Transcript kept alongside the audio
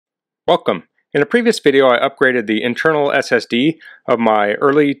Welcome. In a previous video I upgraded the internal SSD of my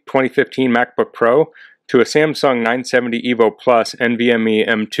early 2015 MacBook Pro to a Samsung 970 EVO Plus NVMe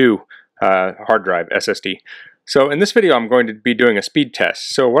M.2 hard drive SSD. So in this video I'm going to be doing a speed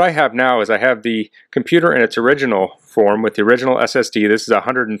test. So what I have now is I have the computer in its original form with the original SSD. This is a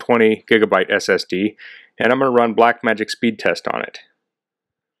 120 gigabyte SSD, and I'm going to run Blackmagic speed test on it.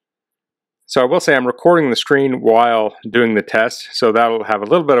 So I will say I'm recording the screen while doing the test, so that'll have a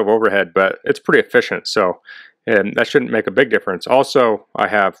little bit of overhead, but it's pretty efficient, so that shouldn't make a big difference. Also, I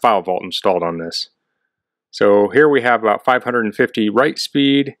have File Vault installed on this. So here we have about 550 write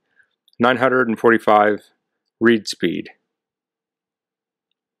speed, 945 read speed.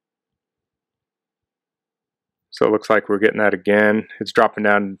 So it looks like we're getting that again. It's dropping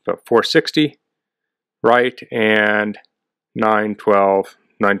down to 460 write and 912,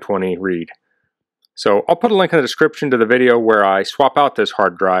 920 read. So I'll put a link in the description to the video where I swap out this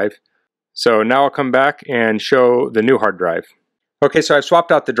hard drive. So now I'll come back and show the new hard drive. Okay, so I've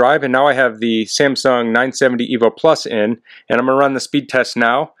swapped out the drive and now I have the Samsung 970 EVO Plus in, and I'm going to run the speed test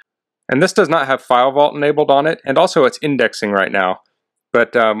now. And this does not have File Vault enabled on it, and also it's indexing right now.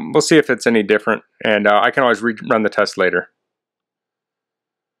 But we'll see if it's any different, and I can always rerun the test later.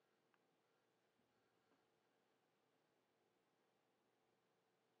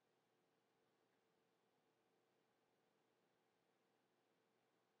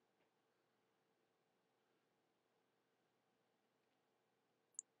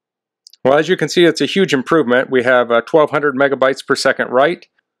 Well, as you can see, it's a huge improvement. We have 1200 megabytes per second write.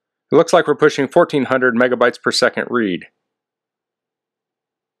 It looks like we're pushing 1400 megabytes per second read.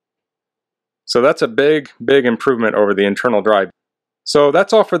 So that's a big improvement over the internal drive. So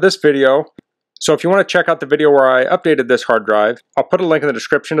that's all for this video. So if you want to check out the video where I updated this hard drive, I'll put a link in the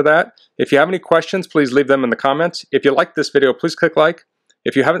description to that. If you have any questions, please leave them in the comments. If you like this video, please click like.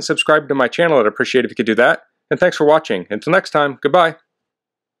 If you haven't subscribed to my channel, I'd appreciate it if you could do that. And thanks for watching. Until next time, goodbye.